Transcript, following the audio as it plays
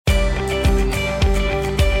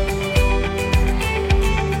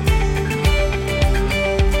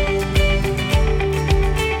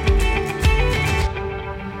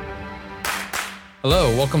Hello,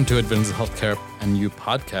 welcome to Advantage Healthcare and You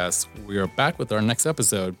podcast. We are back with our next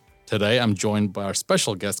episode. Today, I'm joined by our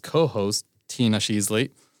special guest co-host, Tina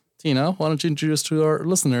Sheasley. Tina, why don't you introduce to our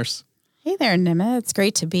listeners? Hey there, Nima. It's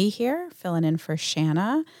great to be here, filling in for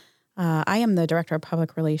Shanna. I am the Director of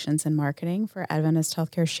Public Relations and Marketing for Adventist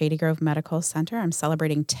Healthcare Shady Grove Medical Center. I'm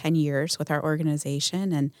celebrating 10 years with our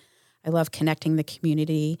organization, and I love connecting the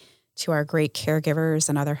community to our great caregivers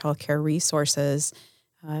and other healthcare resources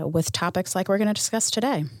with topics like we're going to discuss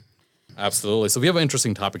today. Absolutely. So we have an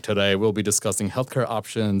interesting topic today. We'll be discussing healthcare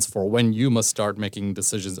options for when you must start making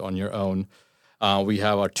decisions on your own. We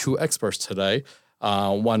have our two experts today,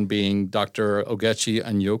 one being Dr. Ogechi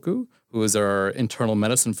Anyoku, who is our internal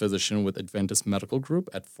medicine physician with Adventist Medical Group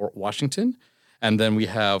at Fort Washington. And then we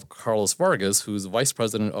have Carlos Vargas, who's Vice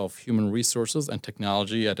President of Human Resources and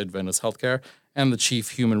Technology at Adventist Healthcare and the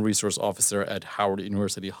Chief Human Resource Officer at Howard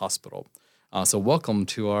University Hospital. So welcome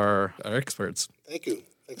to our experts. Thank you.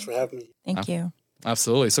 Thanks for having me. Thank you.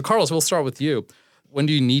 Absolutely. So Carlos, we'll start with you. When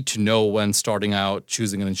do you need to know when starting out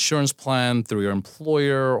choosing an insurance plan through your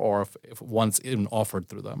employer or if one's even offered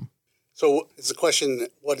through them? So it's a question,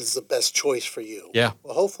 what is the best choice for you? Yeah.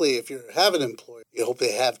 Well, hopefully, if you have an employer, you hope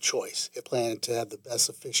they have choice. You plan to have the best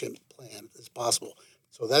efficient plan as possible.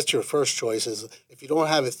 So that's your first choice. Is if you don't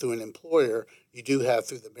have it through an employer, you do have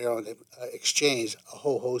through the Maryland Exchange a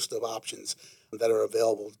whole host of options that are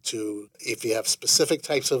available to, if you have specific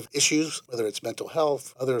types of issues, whether it's mental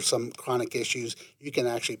health, some chronic issues, you can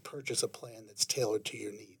actually purchase a plan that's tailored to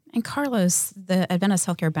your needs. And Carlos, the Adventist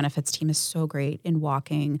Healthcare Benefits team is so great in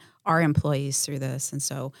walking our employees through this. And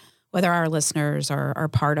so whether our listeners are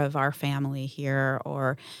part of our family here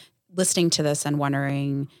or listening to this and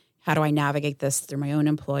wondering, how do I navigate this through my own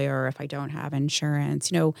employer if I don't have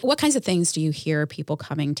insurance? What kinds of things do you hear people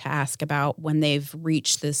coming to ask about when they've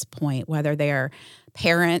reached this point, whether they're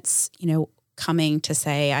parents, coming to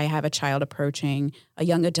say, I have a child approaching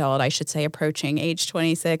age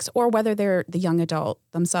 26, or whether they're the young adult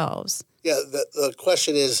themselves? Yeah, the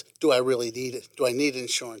question is, do I really need it? Do I need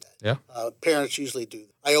insurance? Yeah. Parents usually do.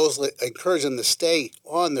 I always encourage them to stay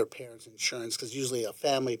on their parents' insurance because usually a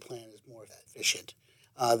family plan is more efficient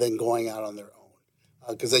than going out on their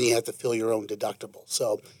own because then you have to fill your own deductible.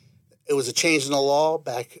 So it was a change in the law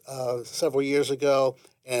back several years ago,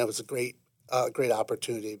 and it was a great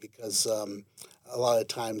opportunity because a lot of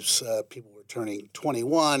times people were turning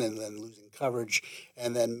 21 and then losing coverage,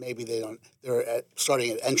 and then maybe they're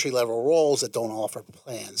starting at entry-level roles that don't offer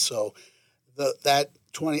plans. So that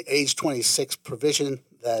age 26 provision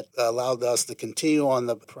that allowed us to continue on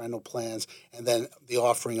the parental plans, and then the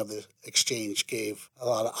offering of the exchange gave a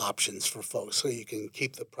lot of options for folks, so you can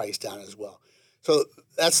keep the price down as well. So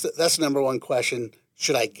that's the number one question.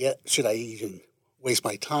 Should I even waste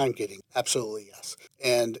my time getting? Absolutely yes.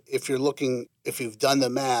 And if you've done the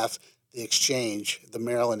math, the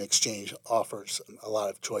Maryland Exchange offers a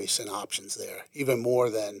lot of choice and options there, even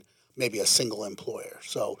more than maybe a single employer.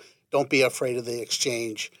 So don't be afraid of the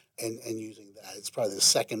exchange and using that. It's probably the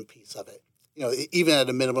second piece of it. Even at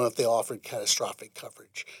a minimum, if they offered catastrophic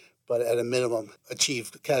coverage, but at a minimum,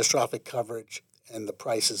 achieve catastrophic coverage, and the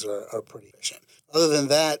prices are pretty efficient. Other than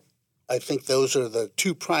that, I think those are the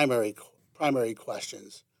two primary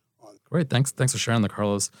questions. Great. Thanks for sharing that,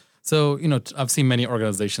 Carlos. So, I've seen many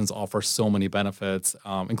organizations offer so many benefits,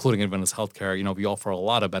 including Adventist Healthcare. We offer a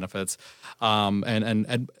lot of benefits.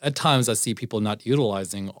 And at times I see people not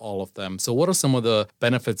utilizing all of them. So what are some of the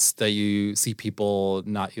benefits that you see people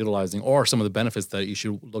not utilizing, or some of the benefits that you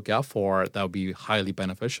should look out for that would be highly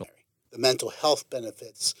beneficial? The mental health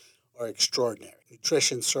benefits are extraordinary.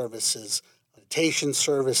 Nutrition services, meditation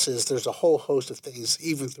services, there's a whole host of things,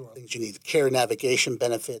 even through things you need. Care navigation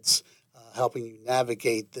benefits, helping you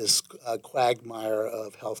navigate this quagmire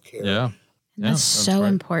of healthcare. Yeah. And that's so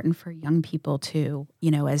important for young people too,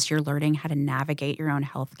 as you're learning how to navigate your own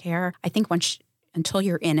healthcare. I think until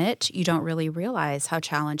you're in it, you don't really realize how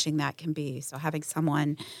challenging that can be. So having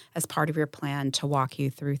someone as part of your plan to walk you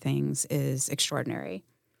through things is extraordinary.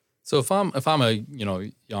 So if I'm a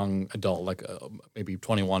young adult, like maybe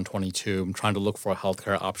 21, 22, I'm trying to look for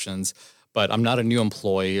healthcare options, but I'm not a new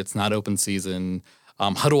employee, it's not open season.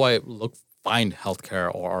 How do I find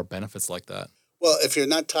healthcare or benefits like that? Well, if you're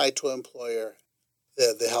not tied to an employer,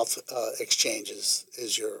 the health exchange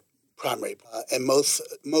is your primary, and most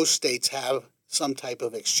states have some type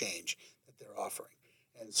of exchange that they're offering,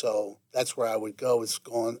 and so that's where I would go. Is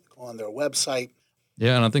go on their website.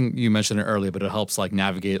 Yeah, and I think you mentioned it earlier, but it helps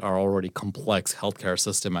navigate our already complex healthcare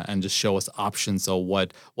system and just show us options of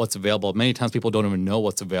what's available. Many times people don't even know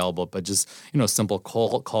what's available, but just simple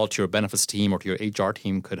call to your benefits team or to your HR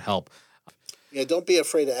team could help. Yeah, don't be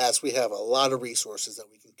afraid to ask. We have a lot of resources that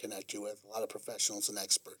we can connect you with, a lot of professionals and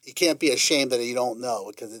experts. You can't be ashamed that you don't know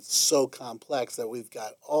because it's so complex that we've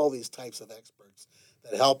got all these types of experts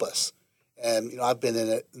that help us. And, I've been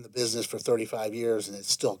in the business for 35 years and it's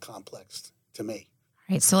still complex to me.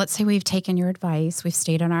 All right. So let's say we've taken your advice. We've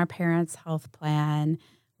stayed on our parents' health plan.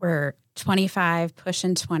 We're 25,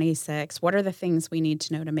 pushing 26. What are the things we need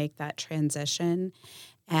to know to make that transition?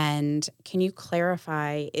 And can you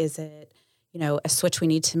clarify, is it, a switch we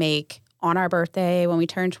need to make on our birthday when we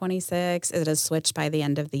turn 26? Is it a switch by the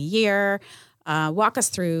end of the year? Walk us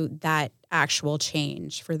through that actual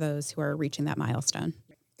change for those who are reaching that milestone.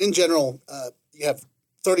 In general, you have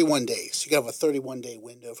 31 days. You have a 31-day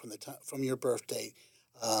window from your birthday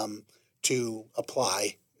to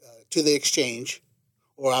apply to the exchange.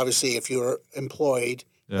 Or obviously, if you're employed,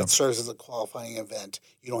 that serves as a qualifying event.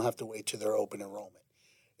 You don't have to wait till their open enrollment.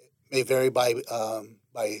 It may vary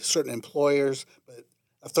by certain employers, but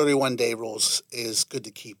a 31-day rule is good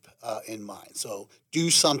to keep in mind. So do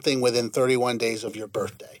something within 31 days of your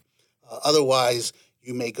birthday. Otherwise,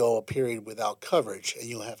 you may go a period without coverage, and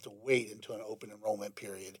you'll have to wait until an open enrollment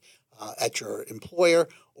period at your employer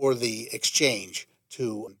or the exchange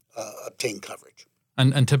to obtain coverage.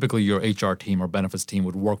 And typically your HR team or benefits team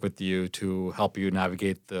would work with you to help you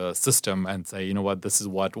navigate the system and say, you know what, this is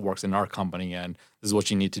what works in our company and this is what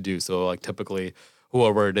you need to do. So like typically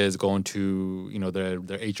whoever it is going to,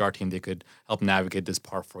 their HR team, they could help navigate this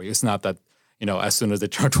part for you. It's not that, as soon as they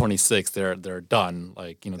turn 26, they're done.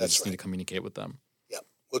 Like, they just need to communicate with them. Yeah.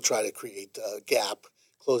 We'll try to create a gap,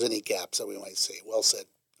 close any gaps that we might see. Well said,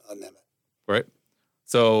 Nemeth. Right.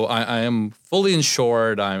 So I am fully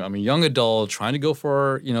insured. I'm a young adult trying to go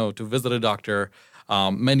for, to visit a doctor.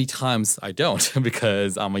 Many times I don't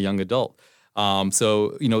because I'm a young adult.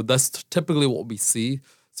 So that's typically what we see.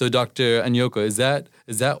 So Dr. Anyoko, is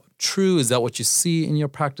that true? Is that what you see in your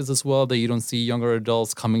practice as well, that you don't see younger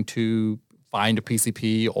adults coming to find a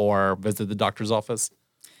PCP or visit the doctor's office?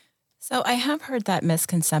 So I have heard that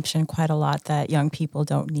misconception quite a lot, that young people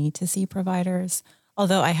don't need to see providers.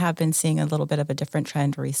 Although I have been seeing a little bit of a different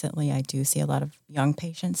trend recently, I do see a lot of young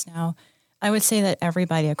patients now. I would say that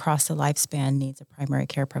everybody across the lifespan needs a primary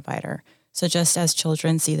care provider. So just as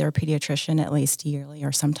children see their pediatrician at least yearly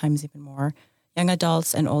or sometimes even more, young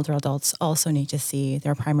adults and older adults also need to see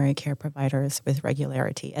their primary care providers with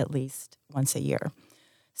regularity, at least once a year.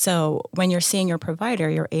 So when you're seeing your provider,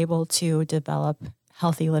 you're able to develop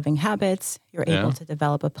healthy living habits. You're able to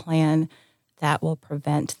develop a plan that will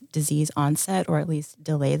prevent disease onset or at least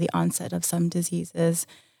delay the onset of some diseases,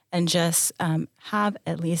 and just have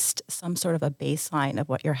at least some sort of a baseline of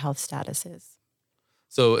what your health status is.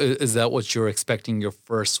 So is that what you're expecting your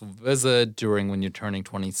first visit during when you're turning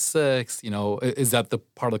 26? Is that the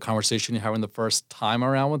part of the conversation you're having the first time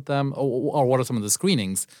around with them? Or what are some of the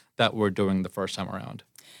screenings that we're doing the first time around?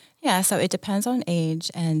 Yeah, so it depends on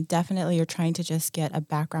age, and definitely you're trying to just get a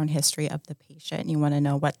background history of the patient. You want to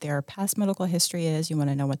know what their past medical history is. You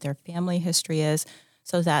want to know what their family history is,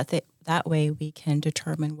 so that that way we can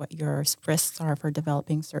determine what your risks are for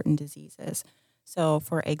developing certain diseases. So,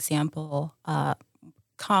 for example,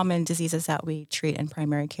 common diseases that we treat in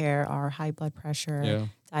primary care are high blood pressure,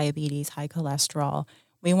 diabetes, high cholesterol.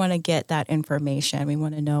 We want to get that information. We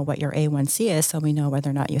want to know what your A1C is so we know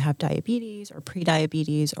whether or not you have diabetes or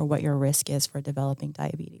prediabetes or what your risk is for developing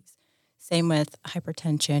diabetes. Same with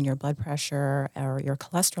hypertension, your blood pressure, or your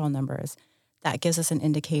cholesterol numbers. That gives us an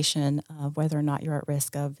indication of whether or not you're at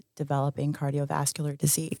risk of developing cardiovascular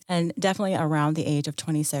disease. And definitely around the age of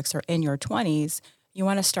 26 or in your 20s, you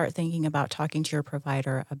want to start thinking about talking to your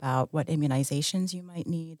provider about what immunizations you might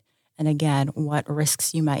need. And again, what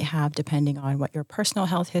risks you might have depending on what your personal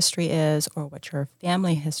health history is or what your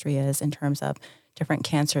family history is in terms of different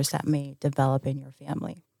cancers that may develop in your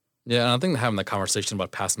family. Yeah, and I think having that conversation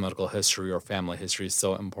about past medical history or family history is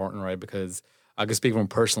so important, right? Because I can speak from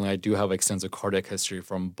personally, I do have extensive cardiac history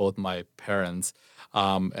from both my parents,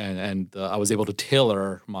 and I was able to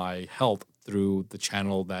tailor my health through the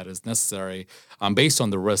channel that is necessary based on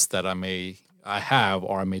the risks that I have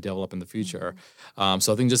or I may develop in the future.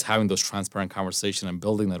 So I think just having those transparent conversation and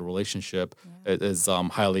building that relationship is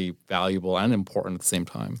highly valuable and important at the same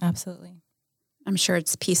time. Absolutely. I'm sure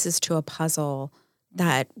it's pieces to a puzzle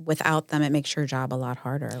that without them, it makes your job a lot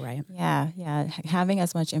harder, right? Yeah. Having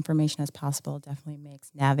as much information as possible definitely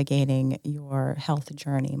makes navigating your health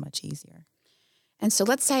journey much easier. And so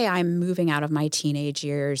let's say I'm moving out of my teenage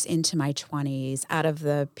years into my 20s, out of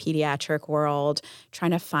the pediatric world,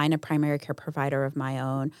 trying to find a primary care provider of my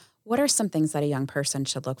own. What are some things that a young person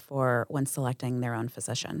should look for when selecting their own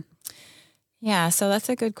physician? Yeah, so that's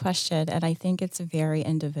a good question. And I think it's very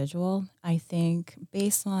individual. I think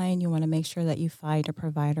baseline, you want to make sure that you find a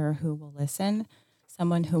provider who will listen,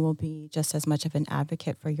 someone who will be just as much of an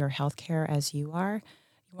advocate for your healthcare as you are.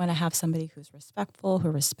 You want to have somebody who's respectful,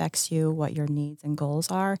 who respects you, what your needs and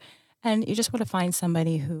goals are. And you just want to find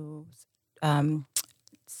somebody whose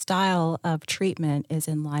style of treatment is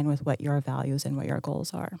in line with what your values and what your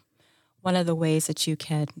goals are. One of the ways that you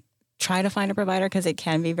can try to find a provider, because it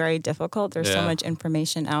can be very difficult, there's so much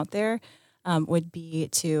information out there, would be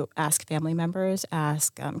to ask family members,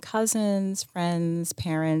 ask cousins, friends,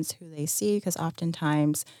 parents who they see, because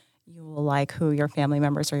oftentimes you will like who your family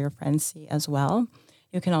members or your friends see as well.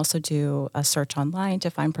 You can also do a search online to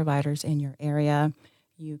find providers in your area.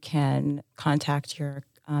 You can contact your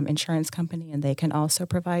insurance company, and they can also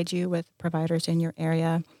provide you with providers in your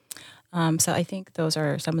area. So I think those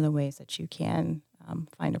are some of the ways that you can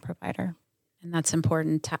find a provider. And that's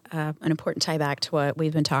important. An important tie back to what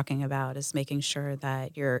we've been talking about is making sure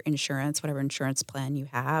that your insurance, whatever insurance plan you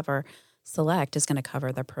have or select, is going to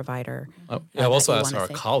cover the provider. I've also asked our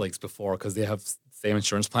colleagues before because they have same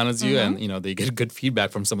insurance plan as you, and they get good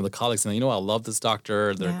feedback from some of the colleagues. And I love this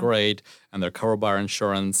doctor; they're great, and they're covered by our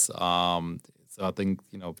insurance. So I think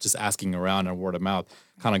just asking around and word of mouth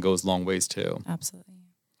kind of goes long ways too. Absolutely.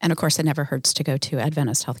 And of course, it never hurts to go to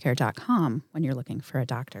AdventistHealthcare.com when you're looking for a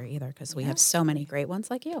doctor either, because we have so many great ones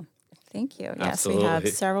like you. Thank you. Absolutely. Yes, we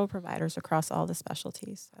have several providers across all the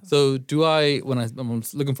specialties. So when I'm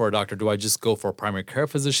looking for a doctor, do I just go for a primary care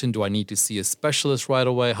physician? Do I need to see a specialist right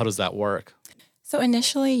away? How does that work? So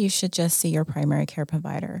initially, you should just see your primary care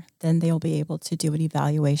provider. Then they'll be able to do an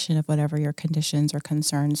evaluation of whatever your conditions or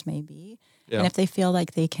concerns may be. Yeah. And if they feel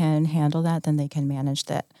like they can handle that, then they can manage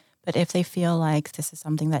that. But if they feel like this is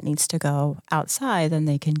something that needs to go outside, then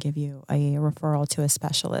they can give you a referral to a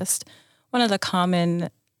specialist. One of the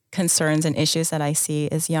common concerns and issues that I see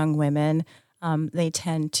is young women, they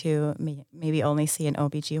tend to maybe only see an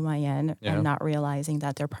OBGYN and not realizing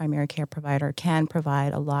that their primary care provider can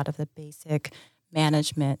provide a lot of the basic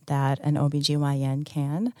management that an OBGYN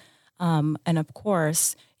can. And of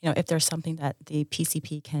course, if there's something that the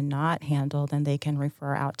PCP cannot handle, then they can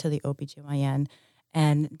refer out to the OBGYN.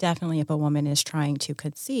 And definitely if a woman is trying to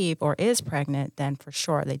conceive or is pregnant, then for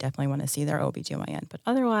sure they definitely want to see their OBGYN. But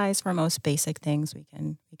otherwise, for most basic things, we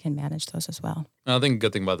can manage those as well. I think a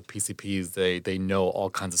good thing about the PCPs, they know all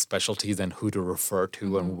kinds of specialties and who to refer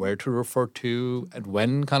to and where to refer to and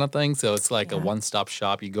when kind of thing. So it's like a one-stop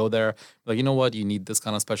shop. You go there, like, you know what, you need this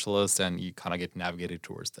kind of specialist, and you kind of get navigated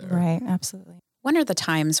towards there. Right, absolutely. When are the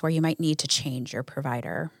times where you might need to change your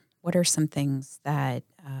provider? What are some things that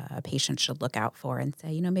a patient should look out for and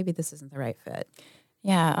say, maybe this isn't the right fit?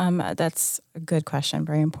 Yeah, that's a good question.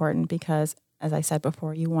 Very important because, as I said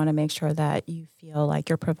before, you want to make sure that you feel like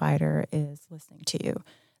your provider is listening to you,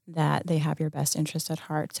 that they have your best interest at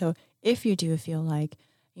heart. So if you do feel like,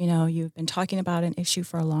 you've been talking about an issue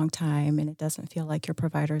for a long time and it doesn't feel like your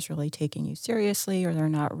provider is really taking you seriously, or they're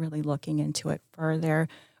not really looking into it further,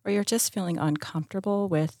 or you're just feeling uncomfortable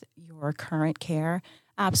with your current care,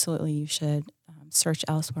 absolutely, you should search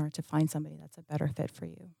elsewhere to find somebody that's a better fit for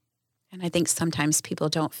you. And I think sometimes people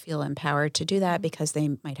don't feel empowered to do that because they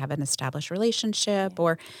might have an established relationship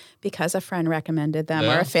or because a friend recommended them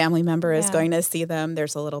or a family member is going to see them.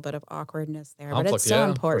 There's a little bit of awkwardness there. But it's so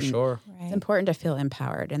important. For sure. Right. It's important to feel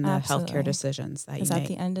empowered in the healthcare decisions that you make. Because at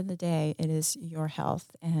the end of the day, it is your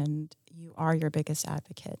health and you are your biggest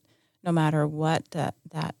advocate. No matter what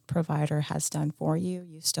that provider has done for you,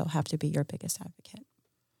 you still have to be your biggest advocate.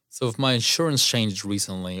 So if my insurance changed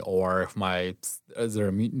recently, or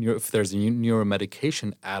if there's a newer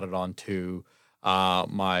medication added on to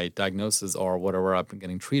my diagnosis or whatever I've been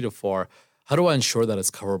getting treated for, how do I ensure that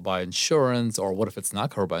it's covered by insurance? Or what if it's not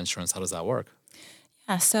covered by insurance? How does that work?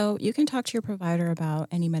 Yeah, so you can talk to your provider about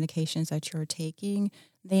any medications that you're taking.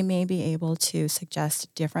 They may be able to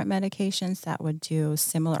suggest different medications that would do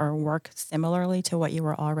similar or work similarly to what you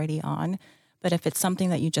were already on. But if it's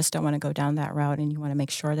something that you just don't want to go down that route and you want to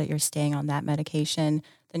make sure that you're staying on that medication,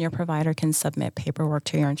 then your provider can submit paperwork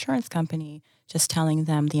to your insurance company just telling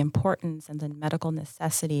them the importance and the medical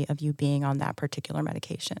necessity of you being on that particular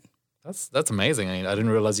medication. That's amazing. I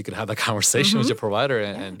didn't realize you could have that conversation with your provider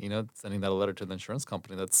and sending that a letter to the insurance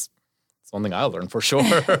company. That's something I learned for sure.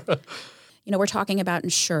 We're talking about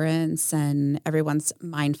insurance and everyone's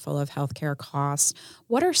mindful of healthcare costs.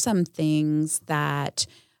 What are some things that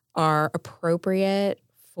are appropriate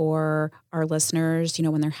for our listeners,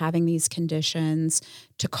 when they're having these conditions,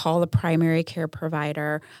 to call the primary care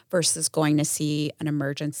provider versus going to see an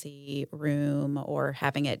emergency room or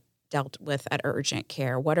having it dealt with at urgent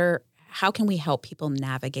care? How can we help people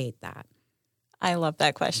navigate that? I love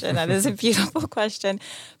that question. That is a beautiful question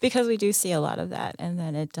because we do see a lot of that. And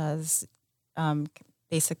then it does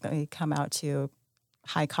basically come out to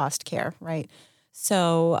high cost care, right?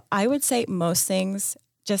 So I would say most things,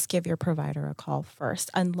 just give your provider a call first,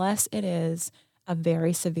 unless it is a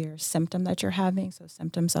very severe symptom that you're having. So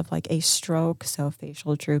symptoms of like a stroke, so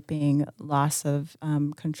facial drooping, loss of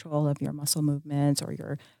control of your muscle movements, or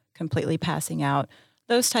you're completely passing out.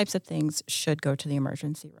 Those types of things should go to the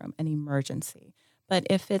emergency room, an emergency. But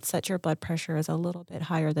if it's that your blood pressure is a little bit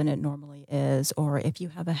higher than it normally is, or if you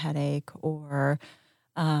have a headache, or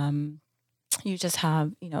you just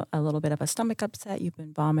have, a little bit of a stomach upset, you've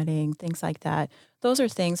been vomiting, things like that, those are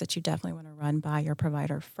things that you definitely want to run by your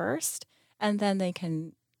provider first. And then they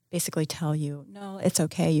can basically tell you, no, it's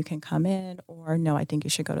okay, you can come in, or no, I think you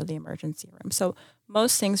should go to the emergency room. So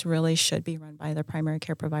most things really should be run by the primary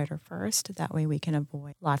care provider first. That way we can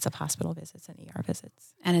avoid lots of hospital visits and ER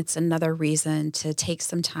visits. And it's another reason to take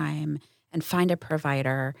some time and find a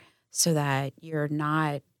provider so that you're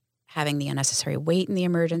not having the unnecessary wait in the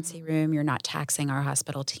emergency room, you're not taxing our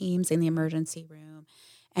hospital teams in the emergency room,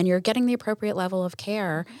 and you're getting the appropriate level of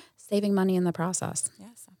care, saving money in the process.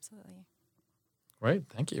 Yes, absolutely. Great,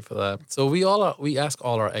 thank you for that. So we ask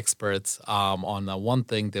all our experts on one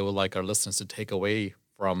thing they would like our listeners to take away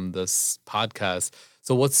from this podcast.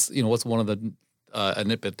 So what's one of the a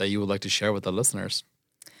snippet that you would like to share with the listeners?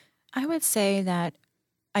 I would say that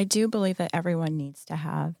I do believe that everyone needs to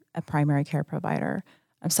have a primary care provider,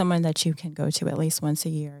 someone that you can go to at least once a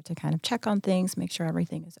year to kind of check on things, make sure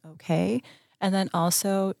everything is okay. And then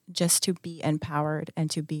also just to be empowered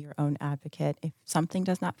and to be your own advocate. If something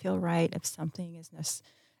does not feel right, if something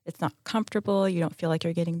it's not comfortable, you don't feel like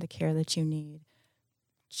you're getting the care that you need,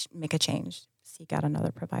 make a change. Seek out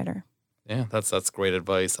another provider. Yeah, that's great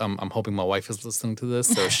advice. I'm hoping my wife is listening to this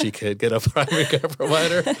so she could get a primary care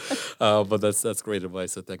provider. But that's great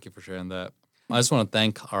advice. So thank you for sharing that. I just want to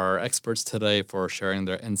thank our experts today for sharing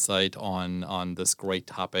their insight on this great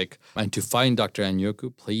topic. And to find Dr.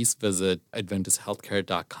 Anyaoku, please visit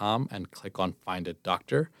adventisthealthcare.com and click on Find a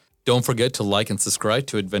Doctor. Don't forget to like and subscribe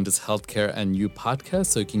to Adventist Healthcare and You podcast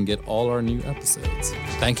so you can get all our new episodes.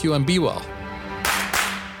 Thank you and be well.